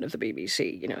perception of the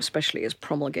BBC, especially as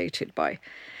promulgated by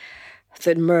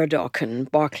the Murdoch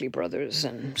and Barclay brothers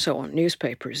and so on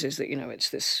newspapers, is that it's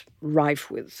this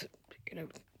rife with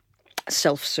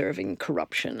self-serving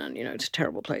corruption, and it's a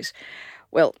terrible place.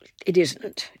 Well, it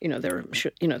isn't. There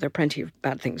are plenty of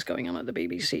bad things going on at the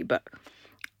BBC, but.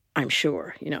 I'm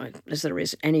sure, as there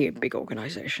is any big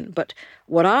organisation. But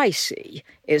what I see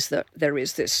is that there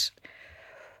is this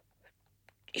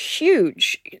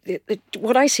huge,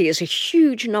 what I see is a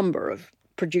huge number of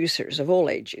producers of all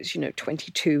ages,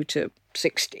 22 to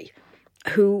 60,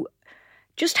 who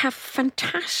just have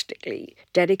fantastically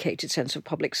dedicated sense of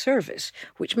public service,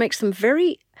 which makes them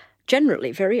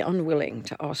generally very unwilling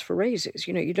to ask for raises.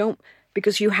 You don't,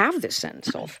 because you have this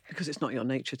sense of... Because it's not your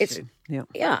nature to. Yeah.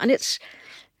 Yeah, and it's...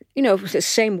 the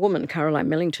same woman, Caroline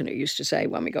Millington, who used to say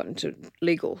when we got into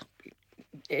legal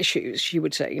issues, she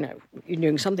would say, you're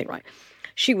doing something right.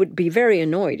 She would be very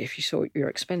annoyed if she saw your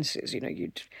expenses.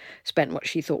 You'd spent what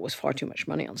she thought was far too much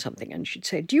money on something. And she'd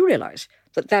say, do you realise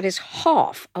that is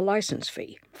half a licence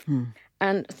fee?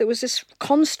 And there was this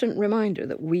constant reminder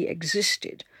that we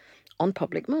existed on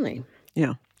public money.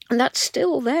 Yeah. And that's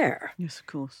still there. Yes, of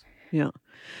course. Yeah.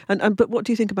 And but what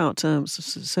do you think about,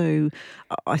 so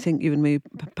I think you and me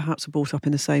perhaps are brought up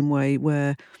in the same way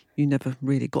where you never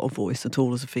really got a voice at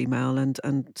all as a female, and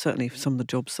certainly for some of the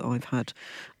jobs that I've had,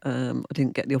 I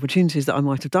didn't get the opportunities that I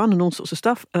might have done and all sorts of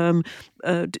stuff. Do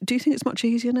you think it's much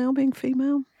easier now being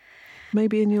female?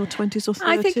 Maybe in your 20s or 30s?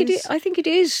 I think it is.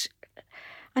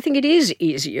 I think it is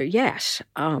easier, yes.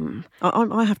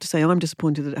 I have to say I'm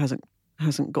disappointed that it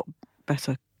hasn't got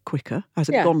better quicker? Has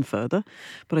it gone further?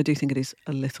 But I do think it is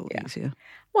a little easier.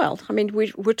 Well, I mean,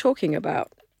 we're talking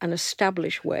about an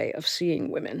established way of seeing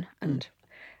women and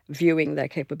viewing their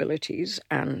capabilities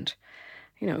and,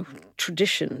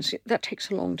 traditions. That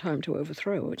takes a long time to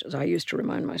overthrow, as I used to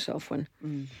remind myself when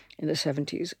in the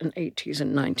 70s and 80s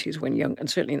and 90s and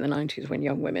certainly in the 90s when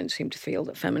young women seemed to feel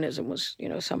that feminism was,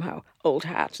 somehow old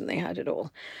hat and they had it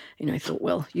all. I thought,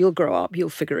 well, you'll grow up, you'll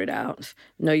figure it out.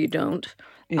 No, you don't.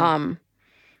 Yeah.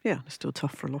 It's still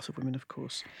tough for a lot of women, of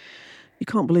course. You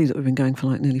can't believe that we've been going for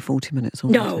like nearly 40 minutes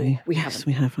already. No, we haven't. Yes,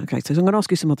 we have. Okay, so I'm going to ask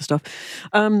you some other stuff.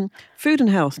 Food and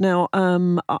health. Now,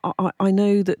 I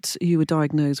know that you were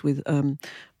diagnosed with bone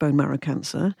marrow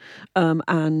cancer,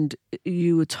 and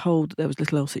you were told that there was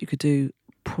little else that you could do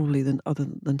probably other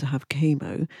than to have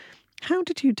chemo. How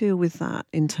did you deal with that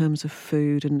in terms of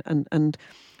food? And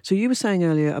so you were saying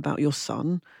earlier about your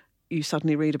son. You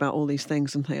suddenly read about all these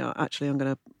things and think, actually, I'm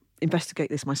going to investigate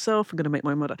this myself. I'm going to make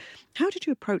my mother. How did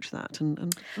you approach that?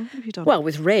 And what have you done? Well,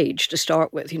 with rage to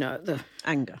start with, the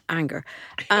anger,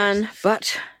 yes.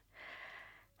 But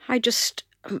I just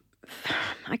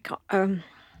I can't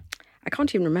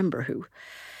even remember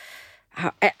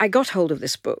how I got hold of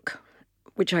this book,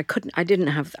 which I didn't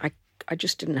have. I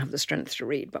just didn't have the strength to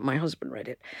read, but my husband read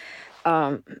it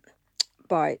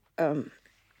by a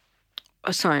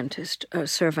scientist,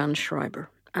 Sir Van Schreiber,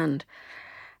 and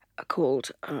called,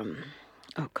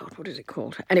 what is it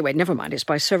called? Anyway, never mind. It's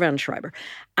by Sir Van Schreiber.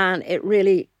 And it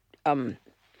really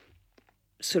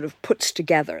sort of puts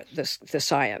together the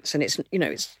science. And it's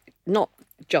not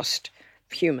just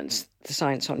humans, the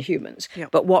science on humans,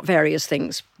 but what various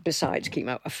things besides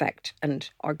chemo affect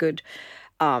and are good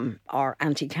are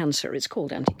anti-cancer. It's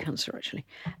called anti-cancer, actually.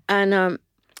 And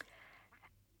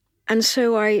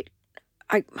so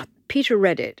Peter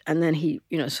read it, and then he,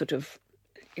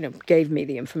 gave me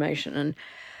the information,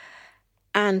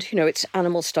 and it's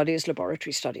animal studies,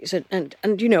 laboratory studies, and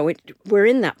we're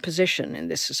in that position in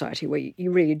this society where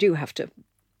you really do have to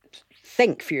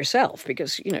think for yourself,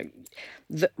 because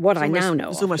what I now know,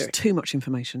 it's almost too much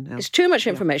information now. It's too much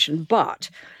information,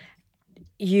 but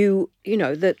the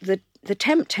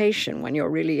temptation when you're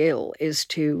really ill is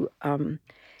to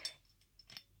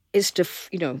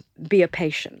be a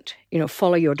patient,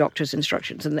 follow your doctor's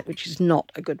instructions, and which is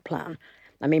not a good plan.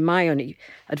 I mean, my only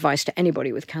advice to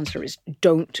anybody with cancer is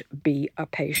don't be a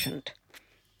patient.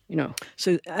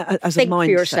 So as think a mindset, for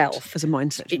yourself. As a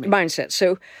mindset, you mean? Mindset.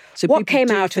 So what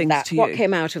came out of that? What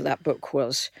came out of that book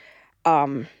was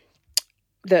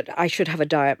that I should have a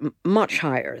diet much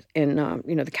higher in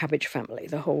the cabbage family,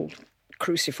 the whole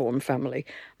cruciform family.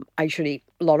 I should eat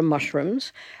a lot of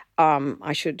mushrooms.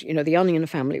 I should, the onion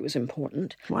family was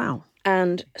important. Wow.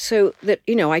 And so that,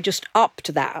 I just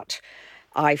upped that.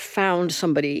 I found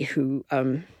somebody who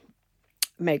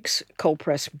makes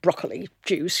cold-pressed broccoli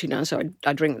juice, so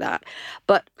I drink that.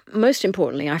 But most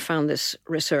importantly, I found this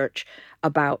research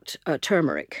about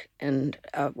turmeric and,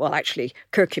 actually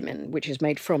curcumin, which is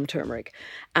made from turmeric.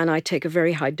 And I take a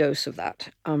very high dose of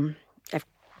that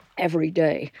every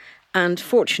day. And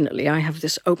fortunately, I have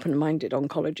this open-minded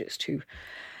oncologist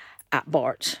at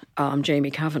Bart's, Jamie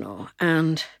Kavanagh,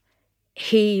 and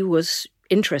he was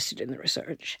interested in the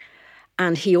research.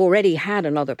 And he already had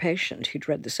another patient who'd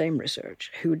read the same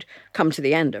research, who'd come to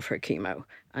the end of her chemo,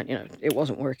 and it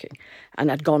wasn't working,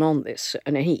 and had gone on this,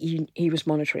 and he was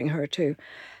monitoring her too.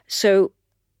 So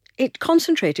it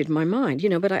concentrated my mind,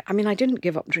 but I didn't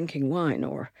give up drinking wine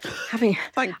or having.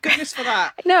 Thank goodness for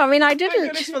that. No, I didn't.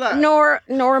 Thank goodness for that.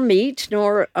 Nor meat,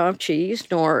 nor cheese,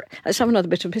 nor let's have another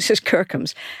bit of Mrs.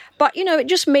 Kirkham's. But it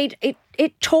just made it.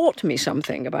 It taught me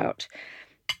something about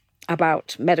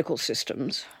medical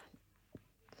systems.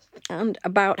 And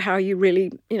about how you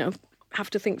really, have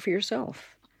to think for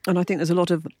yourself. And I think there's a lot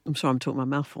of. I'm sorry, I'm talking my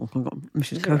mouthful. I've got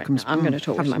Mrs. Kirkham's. I'm going to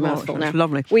talk with my mouthful now.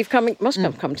 Lovely. Must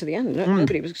have come to the end.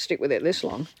 Nobody would stick with it this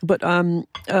long. But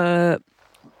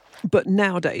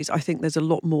nowadays, I think there's a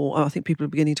lot more. I think people are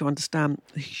beginning to understand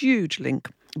the huge link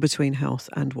between health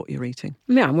and what you're eating.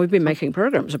 Yeah, and we've been making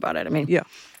programs about it. Yeah.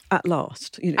 At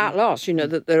last. At last,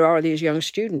 that there are these young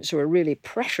students who are really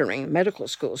pressuring medical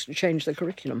schools to change the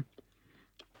curriculum.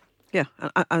 Yeah,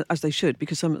 as they should,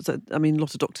 because lots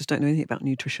of doctors don't know anything about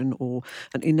nutrition,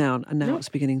 and now it's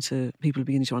people are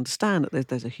beginning to understand that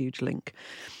there's a huge link,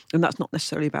 and that's not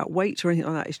necessarily about weight or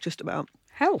anything like that. It's just about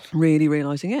health. Really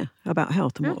realising, about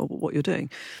health and what you're doing.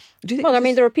 Do you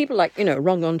think there are people like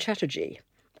Rangan Chatterjee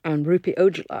and Rupi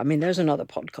Ojala. There's another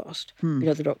podcast,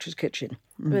 The Doctor's Kitchen.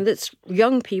 That's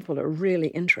young people are really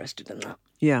interested in that.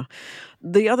 Yeah,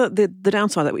 the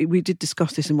downside that we did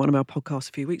discuss this in one of our podcasts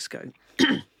a few weeks ago.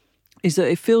 is that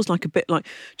it feels like a bit like,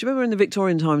 do you remember in the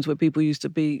Victorian times where people used to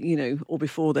be, you know, or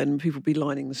before then, people would be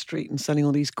lining the street and selling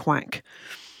all these quack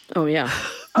Oh, yeah.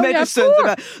 medicines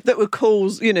that would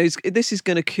cause, you know, this is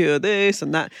going to cure this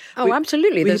and that. Oh,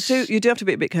 absolutely. You do have to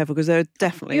be a bit careful because there are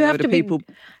definitely a load of people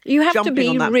You have to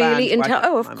be really intelligent.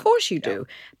 Oh, of course you do.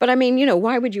 But I mean, you know,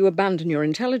 why would you abandon your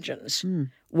intelligence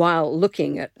while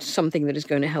looking at something that is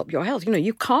going to help your health? You know,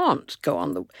 you can't go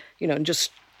on the, you know, and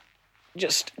just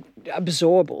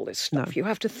absorb all this stuff. No. You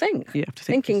have to think. You have to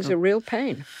think. Thinking's a real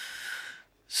pain.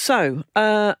 So,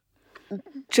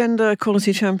 gender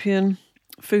equality champion,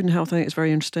 food and health, I think it's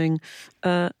very interesting.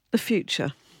 The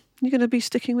future. You're going to be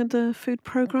sticking with the food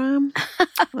programme? Are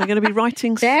you going to be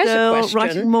writing There's still, a question.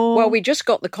 writing more? Well, we just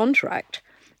got the contract.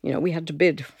 You know, we had to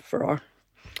bid for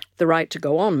the right to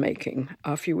go on making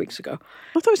a few weeks ago.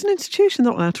 I thought it was an institution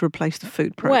not allowed to replace the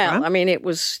food programme. Well, I mean, it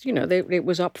was, you know, it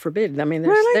was up for bid. I mean,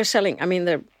 Really? they're selling, I mean,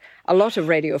 a lot of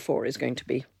Radio 4 is going to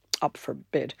be up for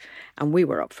bid, and we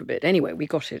were up for bid. Anyway, we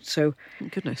got it, so...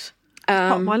 Thank goodness. It's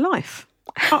part of my life.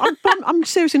 I'm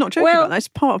seriously not joking about that. It's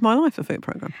part of my life, a food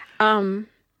programme.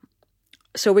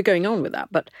 So we're going on with that.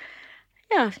 But,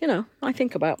 yeah, you know, I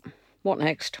think about what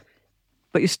next.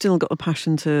 But you've still got the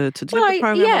passion to do the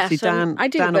programme. Yes, obviously, I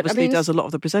do. Dan but, obviously does a lot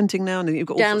of the presenting now. And you've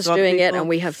got all Dan's sorts of doing other it, people. and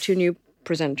we have 2 new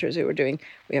presenters who are doing...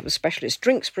 We have a specialist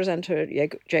drinks presenter,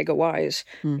 Jago Wise,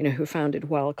 you know, who founded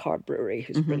Wild Card Brewery,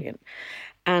 who's brilliant.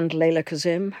 And Layla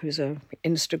Kazim, who's a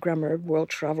Instagrammer, world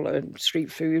traveller,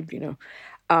 street food, you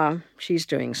know. She's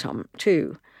doing some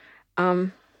too. I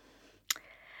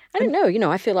don't know, you know,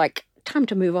 I feel like time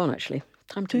to move on, actually.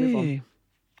 Time to move on. I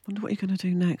wonder what you're going to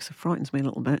do next. It frightens me a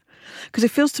little bit. Because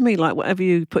it feels to me like whatever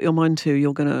you put your mind to,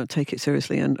 you're going to take it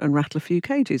seriously and rattle a few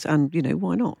cages. And, you know,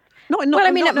 why not? Not in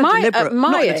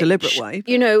a deliberate way.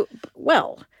 You know,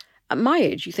 well, at my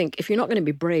age, you think, if you're not going to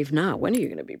be brave now, when are you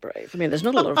going to be brave? I mean, there's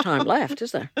not a lot of time left,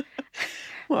 is there?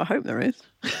 Well, I hope there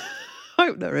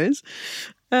is.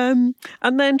 And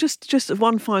then just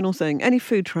one final thing. Any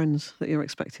food trends that you're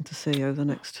expecting to see over the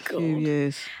next few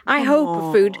years? I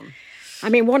hope food... I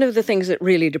mean, one of the things that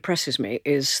really depresses me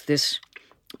is this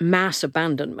mass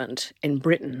abandonment in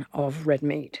Britain of red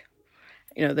meat.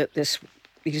 You know, that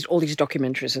all these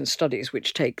documentaries and studies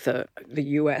which take the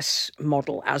US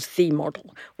model as the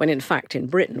model, when in fact in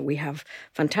Britain we have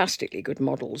fantastically good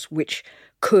models which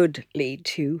could lead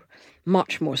to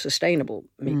much more sustainable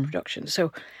meat production.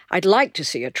 So I'd like to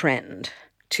see a trend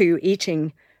to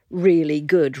eating really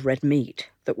good red meat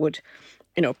that would,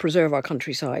 you know, preserve our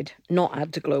countryside, not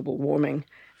add to global warming,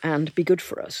 and be good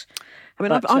for us. I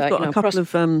mean, I've got a couple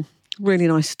of really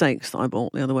nice steaks that I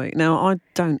bought the other week. Now, I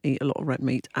don't eat a lot of red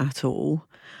meat at all,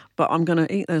 but I'm going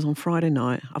to eat those on Friday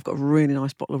night. I've got a really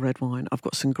nice bottle of red wine. I've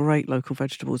got some great local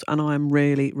vegetables, and I'm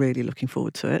really, really looking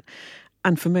forward to it.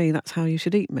 And for me, that's how you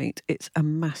should eat meat. It's a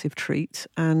massive treat,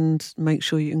 and make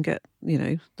sure you can get, you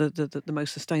know, the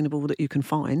most sustainable that you can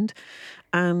find,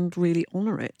 and really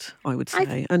honour it, I would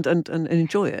say, and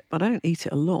enjoy it. But I don't eat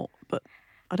it a lot, but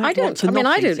I don't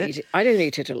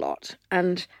eat it a lot.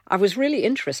 And I was really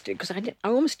interested because I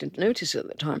almost didn't notice it at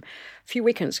the time. A few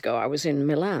weekends ago, I was in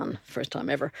Milan, first time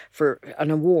ever, for an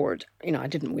award. You know, I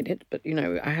didn't win it, but, you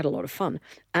know, I had a lot of fun.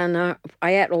 And I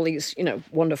ate all these, you know,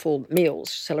 wonderful meals,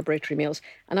 celebratory meals.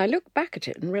 And I looked back at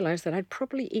it and realised that I'd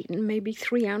probably eaten maybe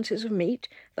 3 ounces of meat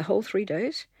the whole 3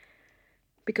 days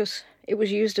because it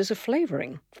was used as a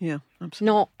flavouring. Yeah,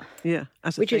 absolutely.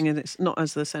 As a thing, and it's not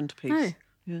as the centrepiece. No.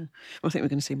 Yeah, well, I think we're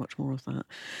going to see much more of that.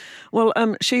 Well,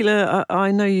 Sheila,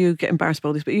 I know you get embarrassed by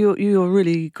all this, but you're a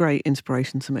really great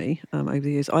inspiration to me over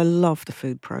the years. I love the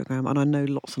food programme, and I know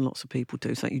lots and lots of people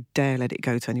do, so don't you dare let it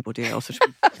go to anybody else. I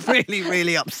should be really,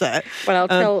 really upset. Well,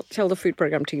 I'll tell the food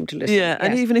programme team to listen. Yeah,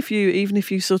 and even if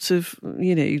you sort of,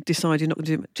 you know, decide you're not going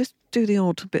to do it, just do the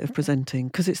odd bit of presenting,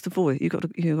 because it's the voice. You've got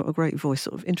a great voice,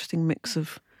 sort of interesting mix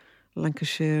of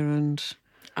Lancashire and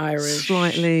Irish,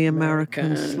 slightly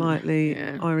American, slightly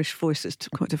Irish voice that's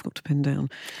quite difficult to pin down.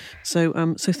 So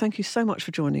thank you so much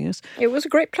for joining us. It was a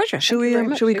great pleasure. Shall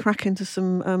we crack into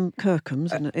some Kirkhams?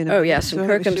 Some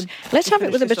Kirkhams. Let's have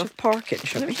it with a bit of parkin,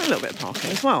 shall we? A little bit of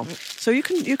parkin as well. So you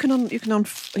can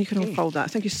unfold that.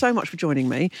 Thank you so much for joining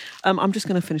me. I'm just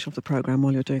going to finish off the programme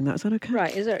while you're doing that. Is that okay?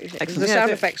 Right. Is excellent? The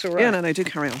sound effects all right? Yeah, no, do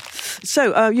carry on.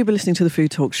 So you'll be listening to the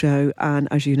Food Talk Show, and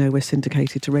as you know, we're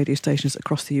syndicated to radio stations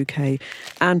across the UK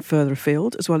and further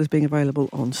afield, as well as being available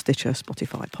on Stitcher,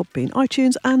 Spotify, Podbean,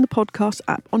 iTunes, and the podcast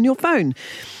app on your phone.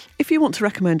 If you want to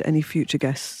recommend any future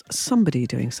guests, somebody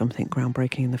doing something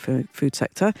groundbreaking in the food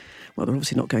sector, well, they're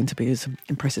obviously not going to be as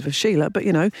impressive as Sheila, but,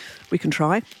 we can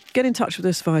try. Get in touch with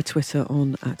us via Twitter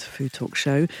on @FoodTalk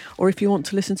Show. Or if you want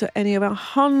to listen to any of our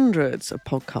hundreds of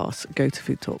podcasts, go to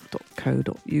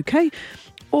foodtalk.co.uk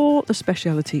or the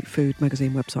Speciality Food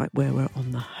Magazine website where we're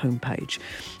on the homepage.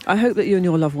 I hope that you and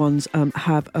your loved ones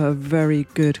have a very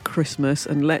good Christmas,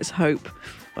 and let's hope,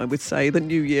 I would say, the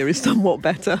new year is somewhat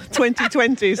better.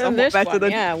 2020 is somewhat better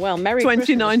than Merry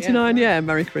 2099. Christmas, Yeah,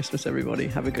 Merry Christmas, everybody.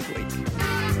 Have a good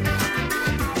week.